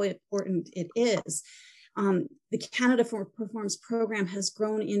know how important it is. The Canada Performs program has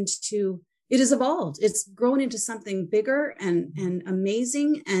grown into, it has evolved. It's grown into something bigger and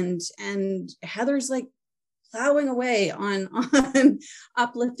amazing. And Heather's like plowing away on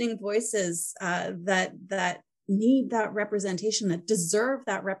uplifting voices that need that representation, that deserve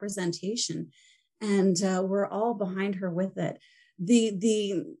that representation. And we're all behind her with it.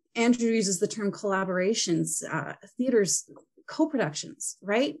 The Andrew uses the term collaborations, theaters, co-productions,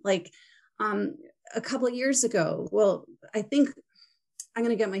 right? Like a couple of years ago, well, I think I'm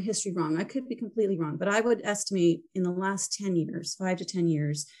going to get my history wrong. I could be completely wrong, but I would estimate in the last 10 years, 5 to 10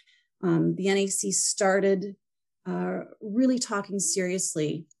 years, the NAC started really talking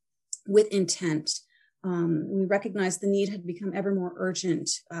seriously with intent. We recognized the need had become ever more urgent,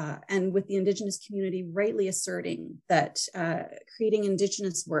 and with the Indigenous community rightly asserting that creating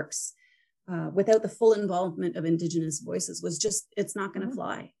Indigenous works without the full involvement of Indigenous voices was just, it's not going to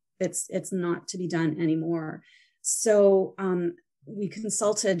fly. It's not to be done anymore. So we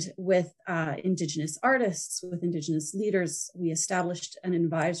consulted with Indigenous artists, with Indigenous leaders. We established an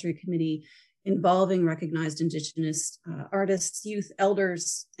advisory committee involving recognized Indigenous artists, youth,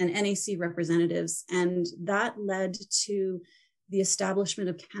 elders, and NAC representatives. And that led to the establishment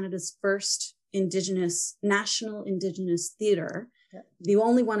of Canada's first national Indigenous theatre, the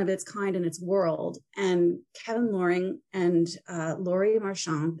only one of its kind in its world. And Kevin Loring and Laurie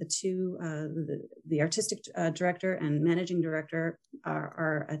Marchand, the artistic director and managing director,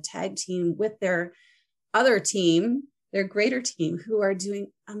 are a tag team with their other team, their greater team, who are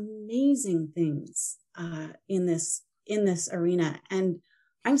doing amazing things in this arena. And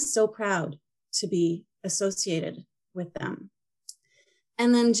I'm so proud to be associated with them.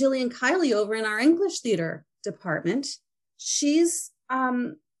 And then Jillian Kiley over in our English theater department,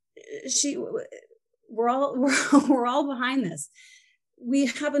 we're all behind this. We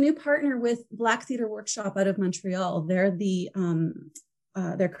have a new partner with Black Theatre Workshop out of Montreal. They're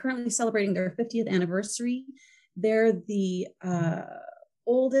currently celebrating their 50th anniversary. They're the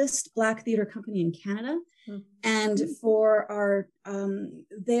oldest Black theater company in Canada. Mm-hmm. And for our,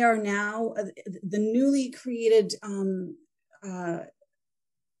 they are now the newly created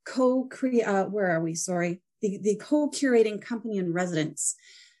the co-curating company in residence.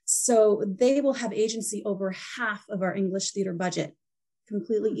 So they will have agency over half of our English theater budget,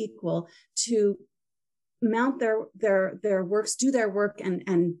 completely equal, to mount their works, do their work,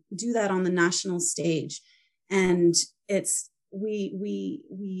 and do that on the national stage. And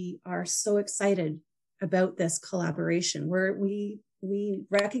we are so excited about this collaboration. We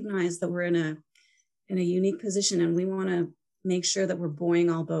recognize that we're in a unique position, and we want to make sure that we're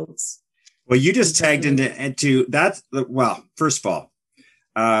buoying all boats. Well, you just tagged into that. Well, first of all,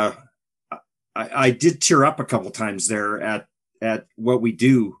 I did tear up a couple times there at what we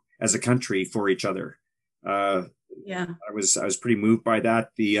do as a country for each other. Yeah, I was pretty moved by that.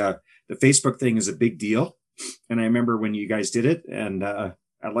 The Facebook thing is a big deal, and I remember when you guys did it, and I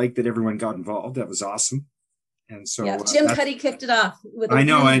like that everyone got involved. That was awesome. And so Jim Cuddy kicked it off with I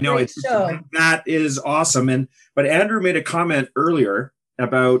know. Show. That is awesome. But Andrew made a comment earlier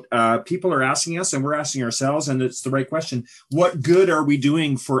about people are asking us, and we're asking ourselves, and it's the right question: what good are we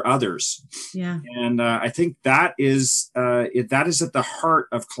doing for others? Yeah. And I think that is at the heart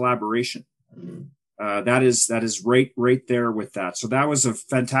of collaboration. That is right there with that. So that was a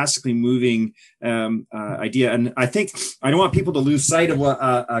fantastically moving idea. And I think I don't want people to lose sight of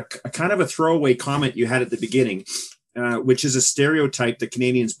a kind of a throwaway comment you had at the beginning, which is a stereotype that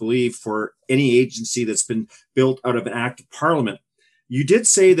Canadians believe for any agency that's been built out of an act of parliament. You did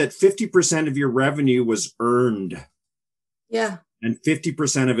say that 50% of your revenue was earned. Yeah. And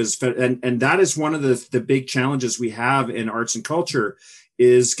 50% of it and that is one of the big challenges we have in arts and culture,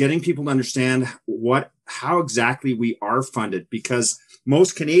 is getting people to understand how exactly we are funded, because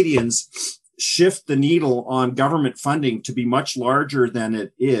most Canadians shift the needle on government funding to be much larger than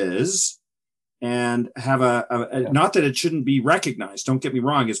it is, and have not that it shouldn't be recognized. Don't get me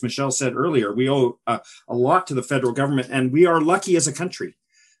wrong. As Michelle said earlier, we owe a lot to the federal government, and we are lucky as a country.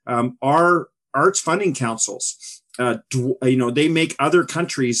 Our arts funding councils, they make other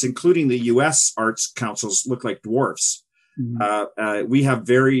countries, including the U.S. arts councils, look like dwarfs. Mm-hmm. We have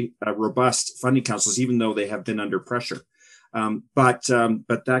very robust funding councils, even though they have been under pressure. But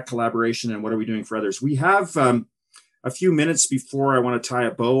that collaboration and what are we doing for others? We have a few minutes before I want to tie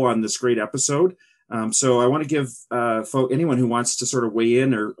a bow on this great episode. So I want to give anyone who wants to sort of weigh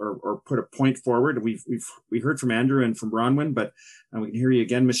in or put a point forward. We heard from Andrew and from Bronwyn, but we can hear you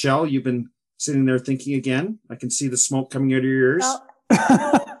again. Michelle, you've been sitting there thinking again. I can see the smoke coming out of your ears.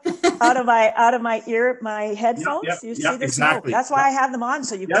 Out of my ear, my headphones. You see the exactly. smoke. That's why I have them on,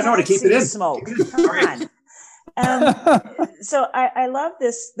 so you can't to keep see it in. the smoke. Come on. So I love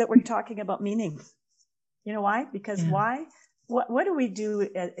this, that we're talking about meaning. You know why? Because why? What do we do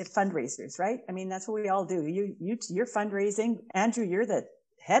at fundraisers, right? I mean, that's what we all do. You're fundraising. Andrew, you're the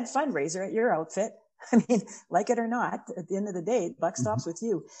head fundraiser at your outfit. I mean, like it or not, at the end of the day, the buck stops with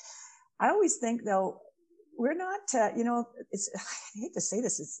you. I always think, though, we're not, I hate to say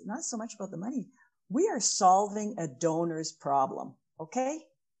this, it's not so much about the money. We are solving a donor's problem, okay?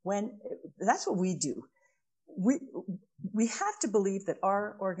 That's what we do. We have to believe that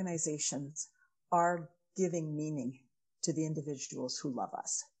our organizations are giving meaning to the individuals who love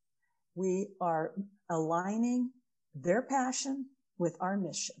us. We are aligning their passion with our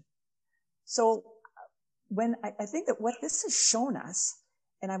mission. So when I think that what this has shown us,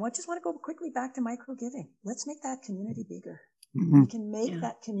 and I just want to go quickly back to micro giving. Let's make that community bigger. We can make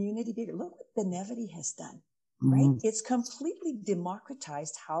that community bigger. Look what Benevity has done, right? It's completely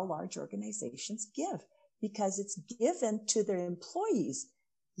democratized how large organizations give, because it's given to their employees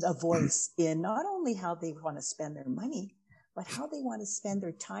a voice in not only how they want to spend their money, but how they want to spend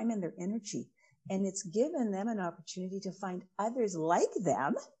their time and their energy. And it's given them an opportunity to find others like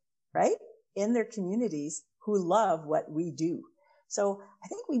them, right, in their communities who love what we do. So I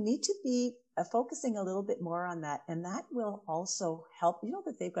think we need to be focusing a little bit more on that. And that will also help. You know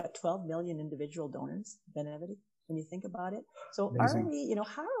that they've got 12 million individual donors, Benevity, when you think about it. So amazing.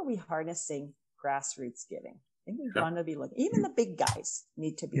 How are we harnessing grassroots giving? I think we've got to be looking, even the big guys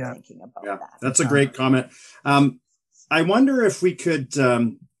need to be thinking about that. That's a great comment. I wonder if we could,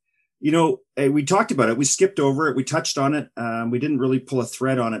 we talked about it. We skipped over it. We touched on it. We didn't really pull a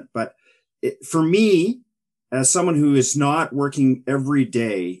thread on it. But for me, as someone who is not working every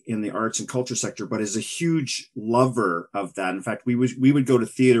day in the arts and culture sector, but is a huge lover of that. In fact, we would go to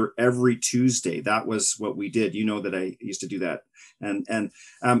theater every Tuesday. That was what we did. You know that I used to do that.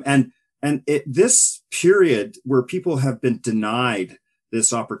 And this period where people have been denied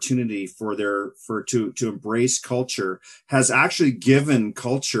this opportunity to embrace culture has actually given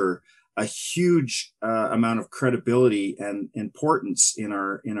culture a huge amount of credibility and importance in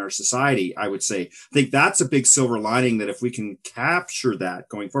our society, I would say. I think that's a big silver lining, that if we can capture that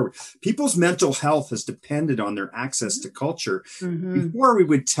going forward. People's mental health has depended on their access to culture. Before, we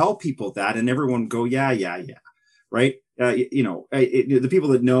would tell people that and everyone would go, yeah, right? The people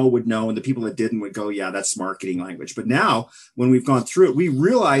that know would know, and the people that didn't would go, yeah, that's marketing language. But now, when we've gone through it, we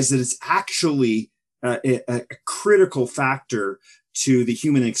realize that it's actually a critical factor to the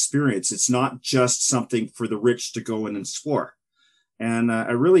human experience. It's not just something for the rich to go and explore. And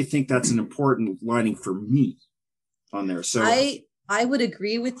I really think that's an important lining for me on there. So I would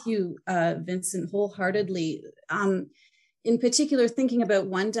agree with you, Vincent, wholeheartely. In particular, thinking about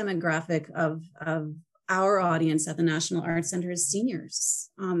one demographic of our audience at the National Arts Centre is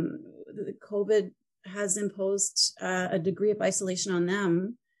seniors. COVID has imposed a degree of isolation on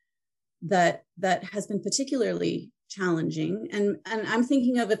them that has been particularly challenging. And I'm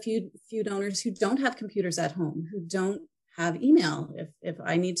thinking of a few donors who don't have computers at home, who don't have email if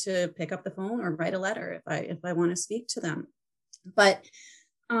I need to pick up the phone or write a letter if I want to speak to them. But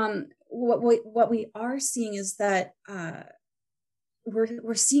what we are seeing is that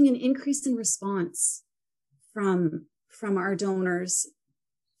we're seeing an increase in response from our donors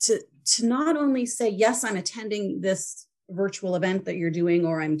to not only say, yes, I'm attending this virtual event that you're doing,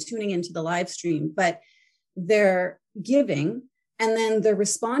 or I'm tuning into the live stream, but they're giving, and then they're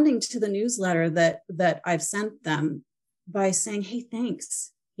responding to the newsletter that I've sent them by saying, hey,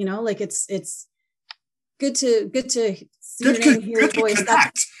 thanks. It's good to see your name, hear your voice.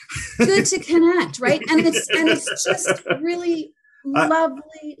 That's good to connect, right? And it's just really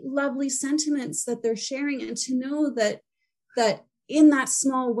lovely sentiments that they're sharing, and to know that in that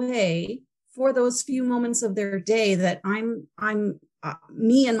small way, for those few moments of their day, that I'm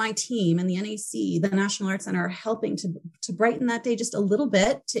me and my team and the NAC, the National Arts Centre, are helping to brighten that day just a little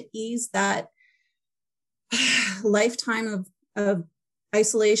bit, to ease that lifetime of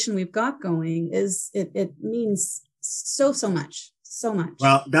isolation we've got going. It means so much. So much.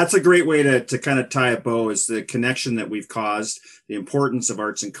 Well, that's a great way to kind of tie a bow, is the connection that we've caused, the importance of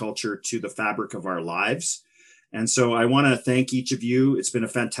arts and culture to the fabric of our lives. And so I want to thank each of you. It's been a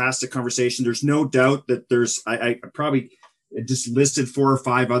fantastic conversation. There's no doubt that I probably it just listed 4 or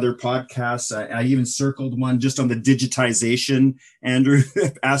 5 other podcasts. I even circled one just on the digitization, Andrew,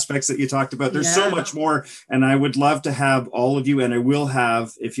 aspects that you talked about. There's so much more. And I would love to have all of you, and I will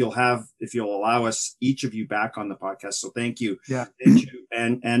have, if you'll allow us, each of you back on the podcast. So thank you. Yeah. Thank you,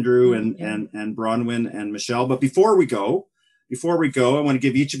 and Andrew and Bronwyn and Michelle. But before we go, I want to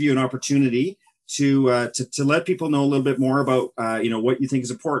give each of you an opportunity to let people know a little bit more about what you think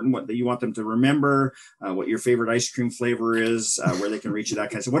is important, what that you want them to remember, what your favorite ice cream flavor is, where they can reach you, that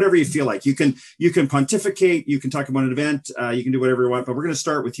kind of stuff. Whatever you feel like. You can pontificate, you can talk about an event, you can do whatever you want. But we're going to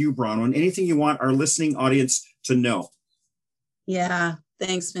start with you, Bronwyn. Anything you want our listening audience to know? Yeah,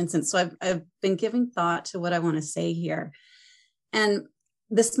 thanks, Vincent. So I've been giving thought to what I want to say here, and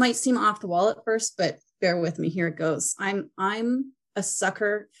this might seem off the wall at first, but bear with me. Here it goes. I'm a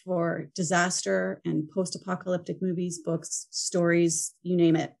sucker for disaster and post-apocalyptic movies, books, stories, you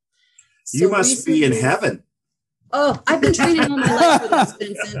name it. So you must be in heaven. Oh, I've been training all my life for this,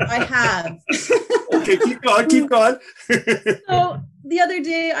 Vincent. I have. Okay, keep going. So the other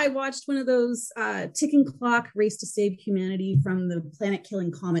day I watched one of those ticking clock race to save humanity from the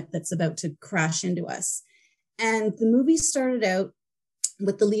planet-killing comet that's about to crash into us. And the movie started out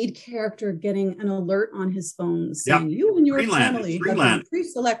with the lead character getting an alert on his phone saying, you and your family have been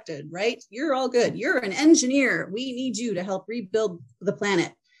pre-selected, right? You're all good. You're an engineer. We need you to help rebuild the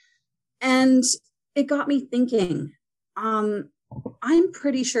planet. And it got me thinking, I'm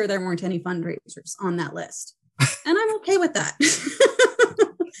pretty sure there weren't any fundraisers on that list. And I'm okay with that.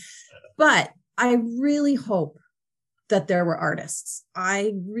 But I really hope that there were artists.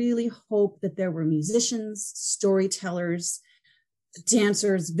 I really hope that there were musicians, storytellers,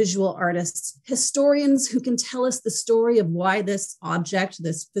 dancers, visual artists, historians who can tell us the story of why this object,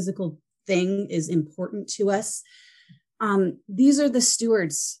 this physical thing, is important to us. These are the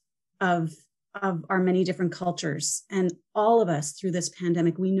stewards of our many different cultures. And all of us through this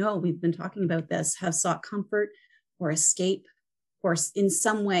pandemic, we know, we've been talking about this, have sought comfort or escape or in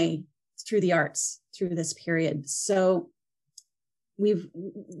some way through the arts through this period. So when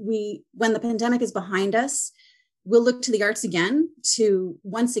the pandemic is behind us, we'll look to the arts again to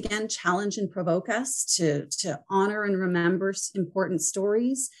once again challenge and provoke us to honor and remember important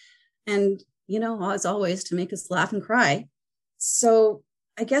stories. And, as always, to make us laugh and cry. So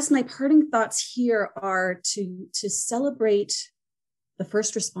I guess my parting thoughts here are to celebrate the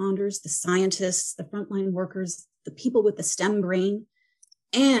first responders, the scientists, the frontline workers, the people with the STEM brain,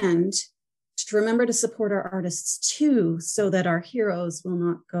 and to remember to support our artists too, so that our heroes will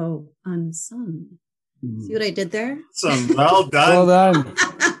not go unsung. See what I did there? Well done. Well done.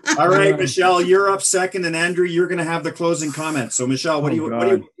 All right, Michelle, you're up second, and Andrew, you're going to have the closing comments. So, Michelle, what do you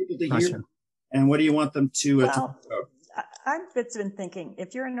want people to hear, and what do you want them to talk about? I've been thinking,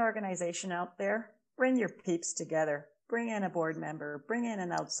 if you're an organization out there, bring your peeps together. Bring in a board member, bring in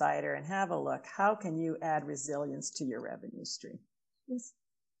an outsider, and have a look. How can you add resilience to your revenue stream? Just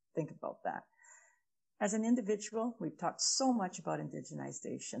think about that. As an individual, we've talked so much about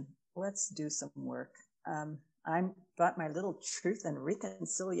indigenization. Let's do some work. I've got my little Truth and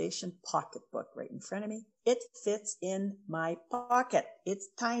Reconciliation pocketbook right in front of me. It fits in my pocket. It's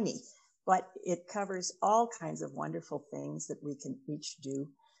tiny, but it covers all kinds of wonderful things that we can each do.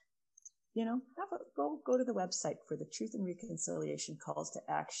 Go to the website for the Truth and Reconciliation calls to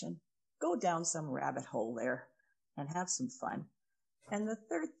action. Go down some rabbit hole there and have some fun. And the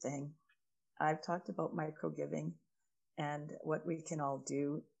third thing, I've talked about micro-giving and what we can all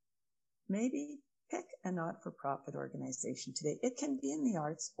do. Maybe pick a not-for-profit organization today. It can be in the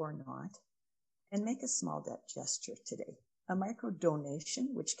arts or not, and make a small debt gesture today. A micro-donation,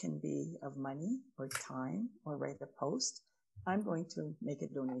 which can be of money or time or write a post. I'm going to make a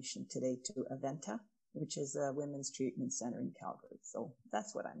donation today to Aventa, which is a women's treatment center in Calgary. So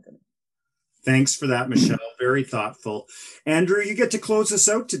that's what I'm going to do. Thanks for that, Michelle. Very thoughtful. Andrew, you get to close us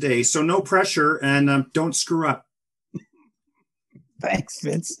out today, so no pressure, and don't screw up. Thanks,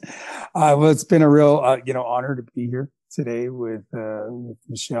 Vince. Well, it's been a real, honor to be here today with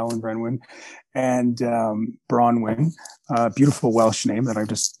Michelle and Bronwyn and Bronwyn, beautiful Welsh name that I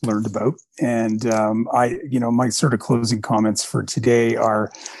just learned about. And my sort of closing comments for today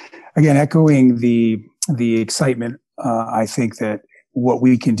are, again, echoing the excitement. I think that what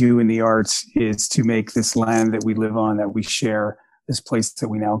we can do in the arts is to make this land that we live on, that we share, this place that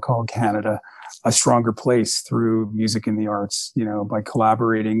we now call Canada, a stronger place through music and the arts, by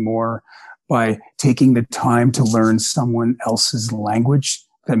collaborating more, by taking the time to learn someone else's language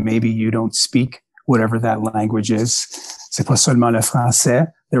that maybe you don't speak, whatever that language is. C'est pas seulement le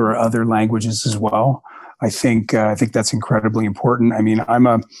français. There are other languages as well. I think that's incredibly important. I mean, I'm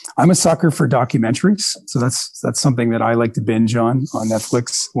a sucker for documentaries, so that's something that I like to binge on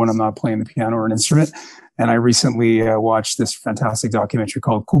Netflix when I'm not playing the piano or an instrument. And I recently watched this fantastic documentary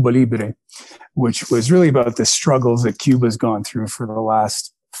called Cuba Libre, which was really about the struggles that Cuba's gone through for the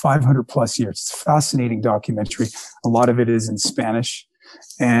last 500 plus years. It's a fascinating documentary. A lot of it is in Spanish.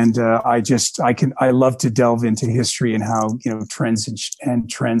 And I love to delve into history and how,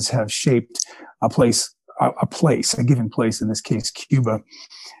 trends have shaped a given place, in this case, Cuba.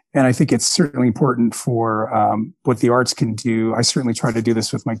 And I think it's certainly important for what the arts can do. I certainly try to do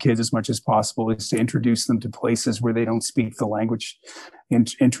this with my kids as much as possible, is to introduce them to places where they don't speak the language,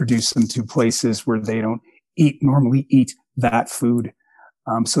 and introduce them to places where they don't normally eat that food,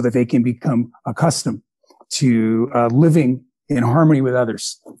 so that they can become accustomed to living in harmony with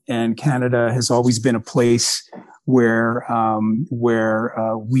others. And Canada has always been a place where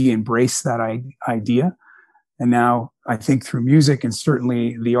we embrace that idea. And now I think through music, and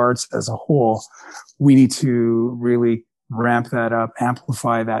certainly the arts as a whole, we need to really ramp that up,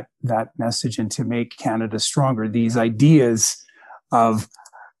 amplify that message, and to make Canada stronger. These ideas of,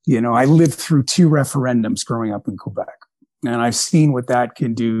 I lived through 2 referendums growing up in Quebec, and I've seen what that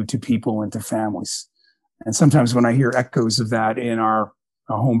can do to people and to families. And sometimes when I hear echoes of that in our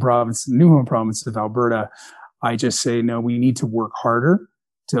home province, new home province of Alberta, I just say, no, we need to work harder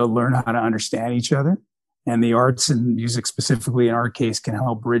to learn how to understand each other. And the arts and music specifically, in our case, can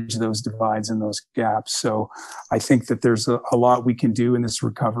help bridge those divides and those gaps. So I think that there's a lot we can do in this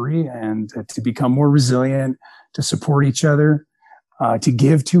recovery, and to become more resilient, to support each other, to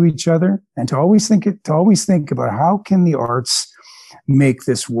give to each other, and to always think about how can the arts make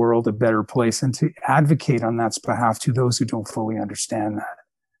this world a better place, and to advocate on that behalf to those who don't fully understand that.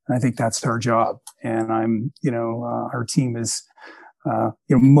 And I think that's our job. And our team is,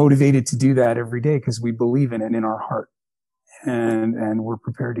 motivated to do that every day, because we believe in it in our heart. And we're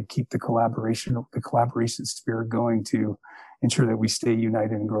prepared to keep the collaboration spirit going to ensure that we stay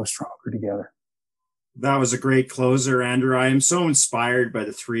united and grow stronger together. That was a great closer, Andrew. I am so inspired by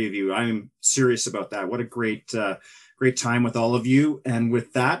the 3 of you. I'm serious about that. What a great time with all of you. And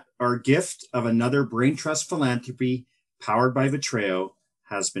with that, our gift of another Brain Trust Philanthropy powered by Vitreo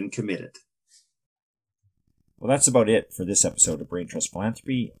has been committed. Well, that's about it for this episode of Brain Trust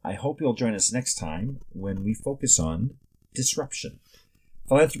Philanthropy. I hope you'll join us next time when we focus on disruption.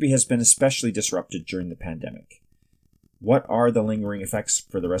 Philanthropy has been especially disrupted during the pandemic. What are the lingering effects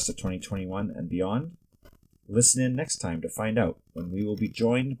for the rest of 2021 and beyond? Listen in next time to find out, when we will be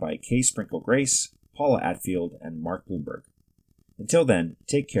joined by Kay Sprinkle Grace, Paula Atfield, and Mark Bloomberg. Until then,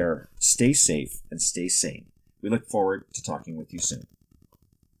 take care, stay safe, and stay sane. We look forward to talking with you soon.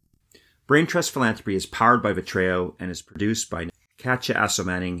 Brain Trust Philanthropy is powered by Vitreo and is produced by Katja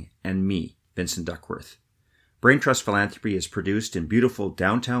Asselmanning and me, Vincent Duckworth. Brain Trust Philanthropy is produced in beautiful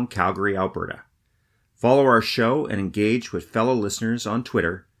downtown Calgary, Alberta. Follow our show and engage with fellow listeners on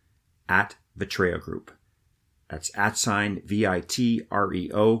Twitter at Vitreo Group. That's @VITREO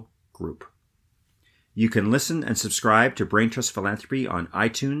Group. You can listen and subscribe to Brain Trust Philanthropy on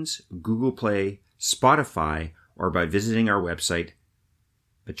iTunes, Google Play, Spotify, or by visiting our website,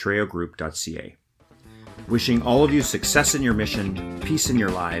 vitreogroup.ca. Wishing all of you success in your mission, peace in your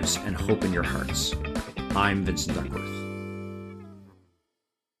lives, and hope in your hearts. I'm Vincent Duckworth.